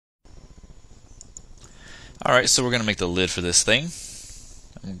Alright, so we're going to make the lid for this thing.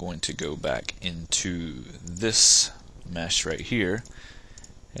 I'm going to go back into this mesh right here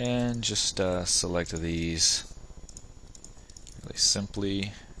and just select these really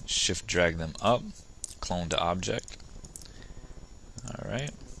simply, shift drag them up, clone to object.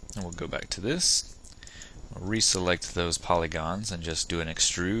 Alright, and we'll go back to this. We'll reselect those polygons and just do an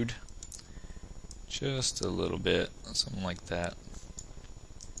extrude. Just a little bit, something like that.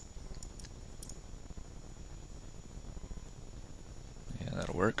 Yeah,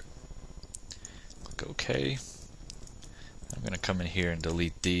 that'll work. Click OK. I'm going to come in here and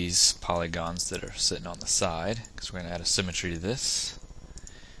delete these polygons that are sitting on the side because we're going to add a symmetry to this.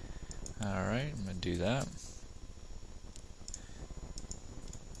 Alright, I'm going to do that.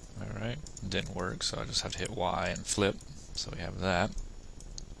 Alright, it didn't work, so I just have to hit Y and flip. So we have that.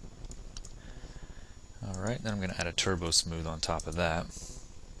 Alright, then I'm going to add a turbo smooth on top of that.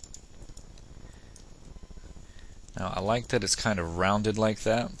 Now I like that it's kind of rounded like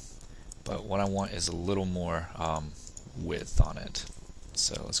that, but what I want is a little more width on it.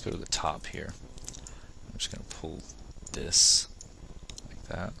 So let's go to the top here. I'm just going to pull this like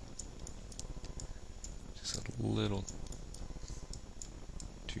that. Just a little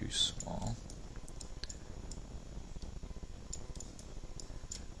too small.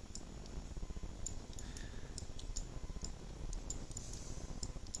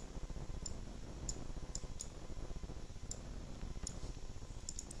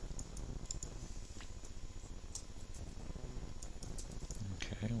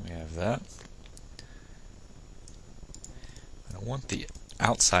 Okay, we have that. I want the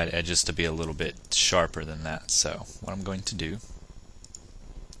outside edges to be a little bit sharper than that, so what I'm going to do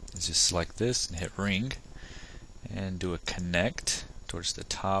is just select this and hit ring and do a connect towards the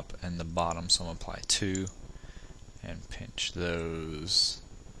top and the bottom, so I'm going to apply 2 and pinch those,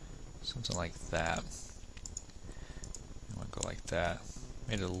 something like that. I'm going to go like that.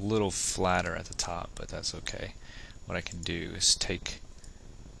 Made it a little flatter at the top, but that's okay. What I can do is take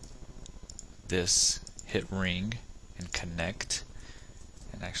this, hit ring and connect,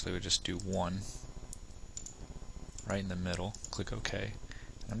 and actually we'll just do 1 right in the middle, click OK.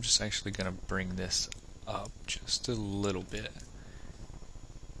 I'm just actually going to bring this up just a little bit.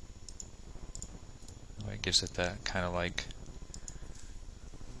 It gives it that kind of like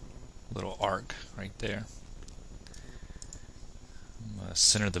little arc right there. I'm going to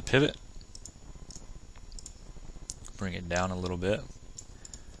center the pivot, bring it down a little bit.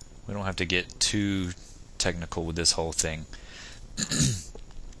 We don't have to get too technical with this whole thing.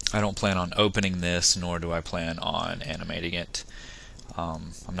 I don't plan on opening this, nor do I plan on animating it.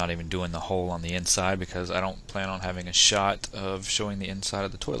 I'm not even doing the hole on the inside because I don't plan on having a shot of showing the inside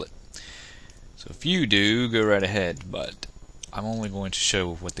of the toilet. So if you do, go right ahead, but I'm only going to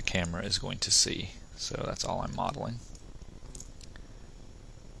show what the camera is going to see. So that's all I'm modeling.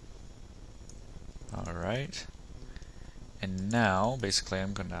 Alright. And now, basically,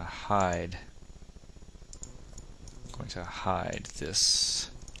 I'm going to hide this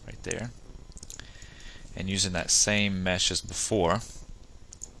right there. And using that same mesh as before,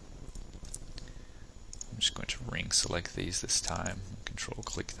 I'm just going to ring select these this time. Control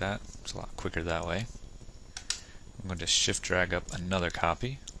click that. It's a lot quicker that way. I'm going to shift drag up another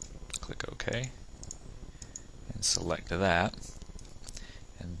copy. Click OK. And select that.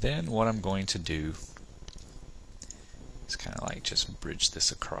 And then what I'm going to do is kind of like just bridge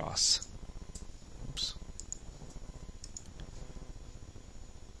this across. Oops.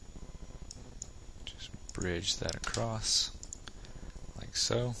 Just bridge that across like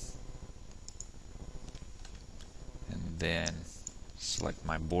so. And then select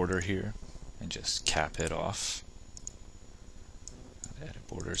my border here and just cap it off. Edit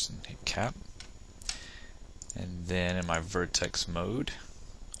borders and hit cap. And then in my vertex mode,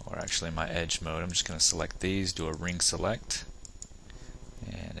 or actually my edge mode, I'm just going to select these, do a ring select,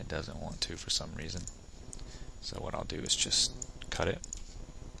 and it doesn't want to for some reason. So what I'll do is just cut it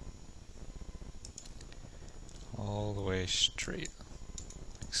all the way straight,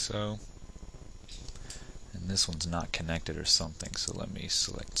 like so. And this one's not connected or something, so let me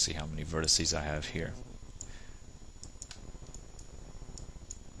select, see how many vertices I have here.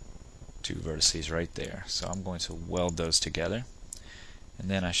 2 vertices right there. So I'm going to weld those together. And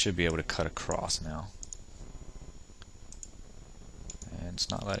then I should be able to cut across now. And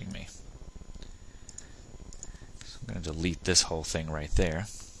it's not letting me. So I'm going to delete this whole thing right there.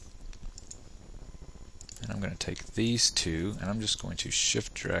 And I'm going to take these 2 and I'm just going to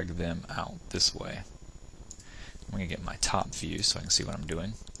shift drag them out this way. I'm going to get my top view so I can see what I'm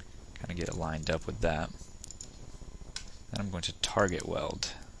doing. Kind of get it lined up with that. And I'm going to target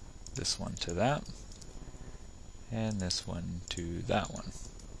weld this one to that. and this one to that one.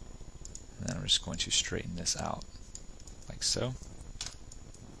 And then I'm just going to straighten this out like so.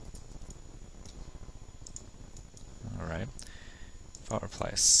 Alright, if I apply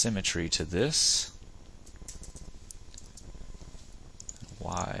a symmetry to this,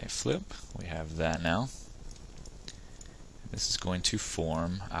 Y flip, we have that now. This is going to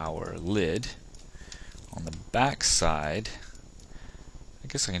form our lid. On the back side, I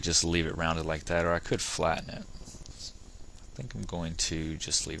guess I can just leave it rounded like that, or I could flatten it. I think I'm going to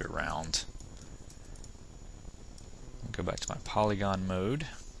just leave it round. Go back to my polygon mode.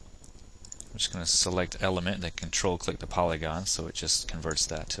 I'm just going to select element, then control click the polygon so it just converts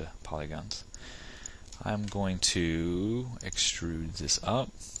that to polygons. I'm going to extrude this up.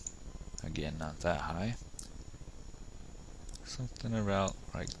 Again, not that high. Something about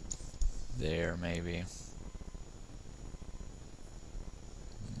right there maybe.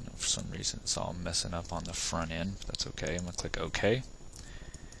 For some reason it's all messing up on the front end, but that's okay. I'm going to click OK. I'm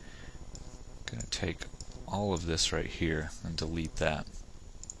going to take all of this right here and delete that.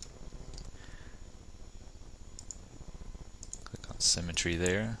 Click on symmetry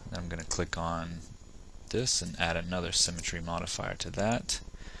there. Then I'm going to click on this and add another symmetry modifier to that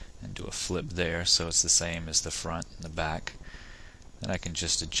and do a flip there so it's the same as the front and the back. Then I can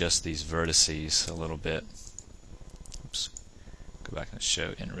just adjust these vertices a little bit. Oops. Go back and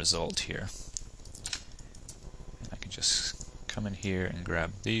show end result here. And I can just come in here and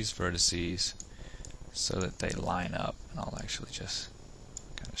grab these vertices so that they line up, and I'll actually just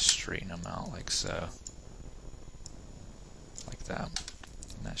kind of straighten them out like so. Like that.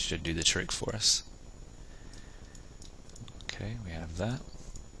 And that should do the trick for us. Okay, we have that.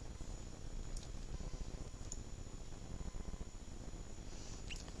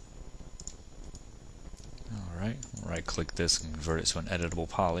 Alright, right click this and convert it to an editable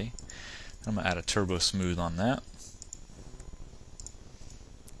poly. I'm going to add a turbo smooth on that.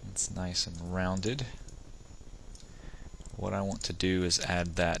 It's nice and rounded. What I want to do is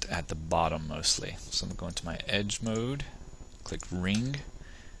add that at the bottom mostly. So I'm going to my edge mode, click ring,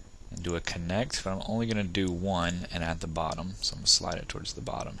 and do a connect, but I'm only going to do one and at the bottom. So I'm going to slide it towards the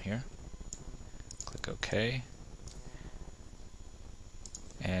bottom here. Click OK.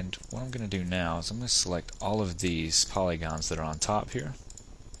 And what I'm going to do now is I'm going to select all of these polygons that are on top here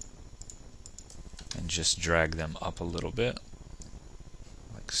and just drag them up a little bit,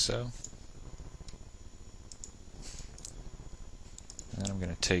 like so. And then I'm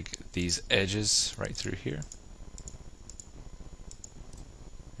going to take these edges right through here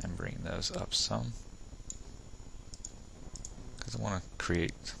and bring those up some, because I want to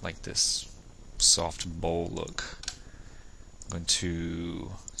create like this soft bowl look. I'm going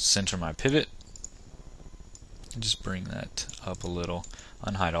to center my pivot and just bring that up a little,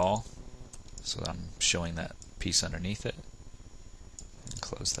 unhide all so that I'm showing that piece underneath it, and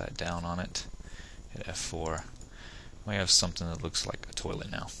close that down on it. Hit F4. We have something that looks like a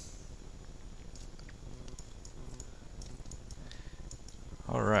toilet now.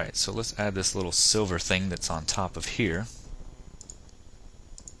 Alright, so let's add this little silver thing that's on top of here.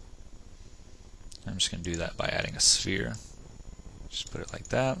 I'm just going to do that by adding a sphere. Just put it like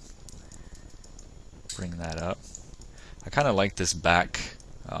that. Bring that up. I kind of like this back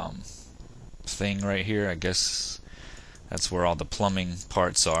thing right here. I guess that's where all the plumbing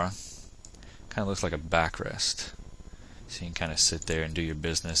parts are. Kind of looks like a backrest. So you can kind of sit there and do your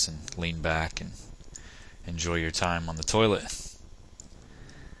business and lean back and enjoy your time on the toilet.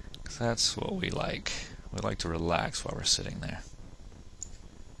 'Cause that's what we like. We like to relax while we're sitting there.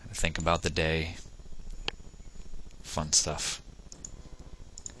 And think about the day. Fun stuff.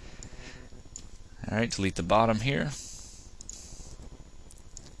 Alright, delete the bottom here.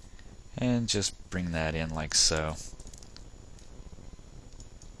 And just bring that in like so.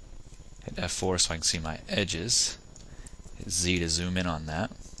 Hit F4 so I can see my edges. Hit Z to zoom in on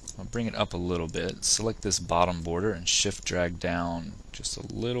that. I'll bring it up a little bit. Select this bottom border and shift drag down just a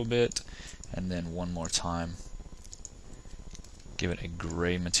little bit. And then one more time. Give it a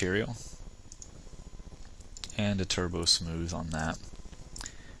gray material. And a turbo smooth on that.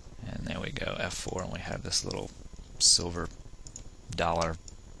 And there we go, F4, and we have this little silver dollar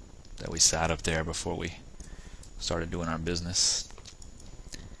that we sat up there before we started doing our business.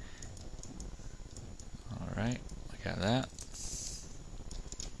 Alright, I got that.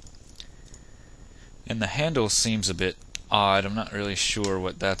 And the handle seems a bit odd. I'm not really sure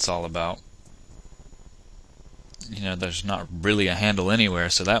what that's all about. You know, there's not really a handle anywhere,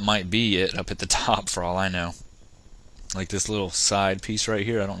 so that might be it up at the top for all I know. Like this little side piece right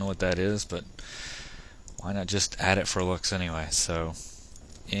here, I don't know what that is, but why not just add it for looks anyway? So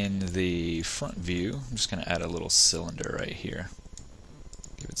in the front view, I'm just going to add a little cylinder right here.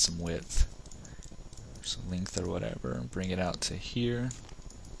 Give it some width, some length or whatever, and bring it out to here.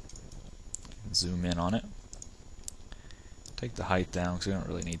 Zoom in on it. Take the height down because we don't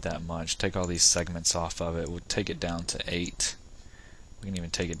really need that much. Take all these segments off of it. We'll take it down to 8. We can even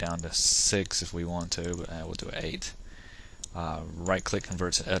take it down to 6 if we want to, but we'll do 8. Right click,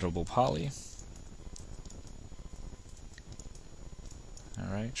 convert to editable poly.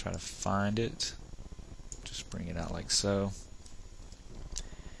 Alright, try to find it. Just bring it out like so.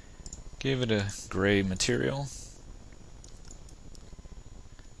 Give it a gray material.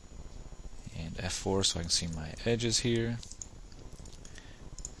 And F4 so I can see my edges here.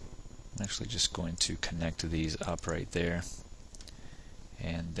 I'm actually just going to connect these up right there.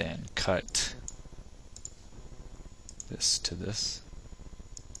 And then cut this to this.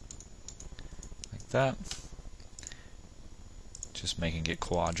 Like that. Just making it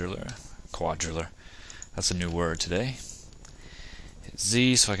quadrular. That's a new word today. Hit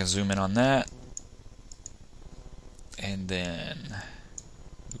Z so I can zoom in on that. And then,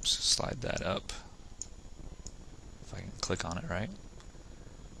 oops, slide that up. If I can click on it right.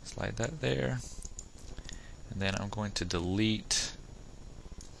 Slide that there. And then I'm going to delete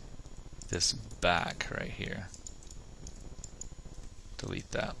this back right here. Delete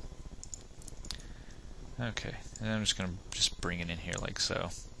that. Okay, and then I'm just going to bring it in here like so.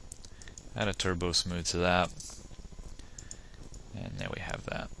 Add a turbo smooth to that. And there we have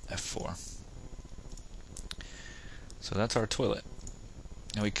that, F4. So that's our toilet.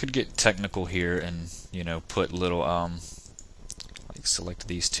 Now we could get technical here and, you know, put little, like select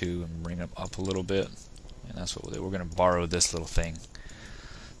these two and bring them up a little bit. And that's what we'll do. We're going to borrow this little thing.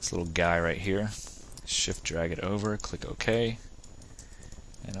 This little guy right here. Shift drag it over, click OK.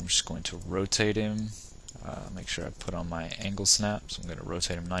 And I'm just going to rotate him. Make sure I put on my angle snap. So I'm going to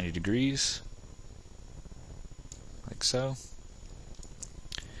rotate him 90 degrees. Like so.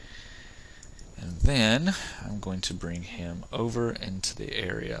 And then I'm going to bring him over into the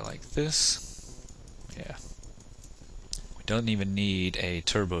area like this. Yeah. We don't even need a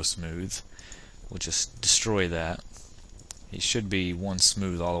turbo smooth. We'll just destroy that. He should be one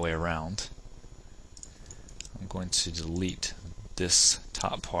smooth all the way around. I'm going to delete this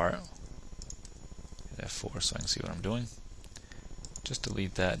top part. Hit F4 so I can see what I'm doing. Just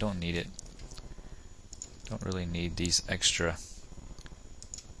delete that. Don't need it. Don't really need these extra.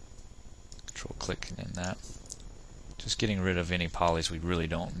 Control click in that. Just getting rid of any polys we really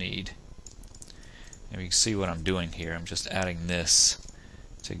don't need. And you can see what I'm doing here. I'm just adding this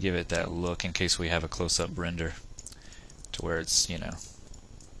to give it that look in case we have a close-up render to where it's, you know,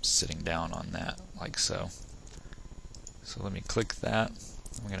 sitting down on that like so. So let me click that.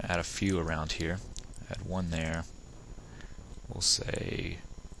 I'm going to add a few around here. Add one there. We'll say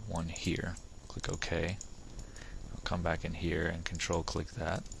one here. Click OK. I'll come back in here and control click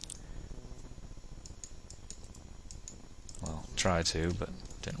that. Well, try to, but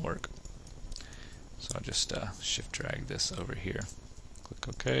it didn't work. So I'll just shift drag this over here. Click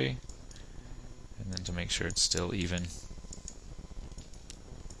OK. And then to make sure it's still even,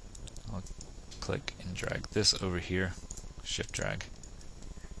 I'll click and drag this over here. Shift drag.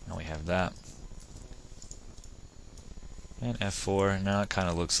 Now we have that. And F4. Now it kind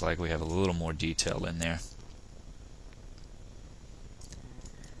of looks like we have a little more detail in there.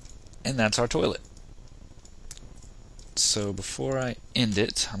 And that's our toilet. So before I end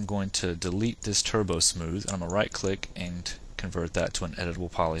it, I'm going to delete this turbo smooth, and I'm going to right click and convert that to an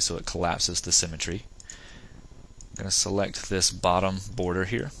editable poly so it collapses the symmetry. I'm going to select this bottom border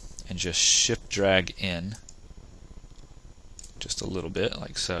here and just shift drag in just a little bit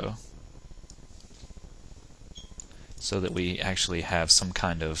like so, so that we actually have some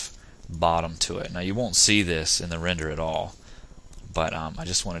kind of bottom to it. Now you won't see this in the render at all, but I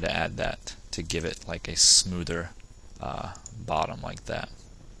just wanted to add that to give it like a smoother bottom like that.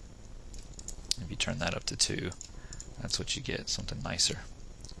 If you turn that up to 2, that's what you get, something nicer.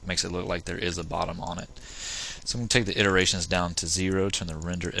 Makes it look like there is a bottom on it. So I'm going to take the iterations down to 0, turn the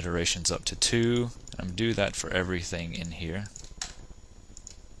render iterations up to 2. I'm going to do that for everything in here.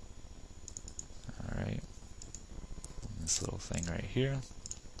 Alright. This little thing right here.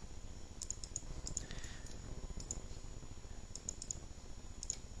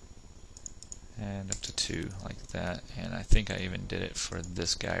 And up to 2 like that. And I think I even did it for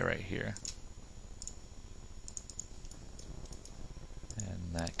this guy right here.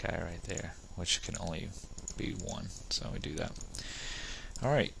 And that guy right there, which can only be 1. So we do that.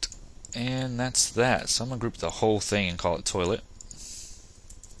 Alright. And that's that. So I'm going to group the whole thing and call it toilet.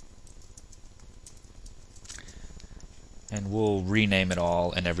 And we'll rename it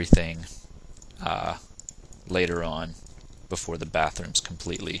all and everything later on before the bathroom's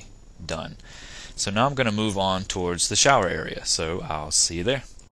completely done. So now I'm going to move on towards the shower area, so I'll see you there.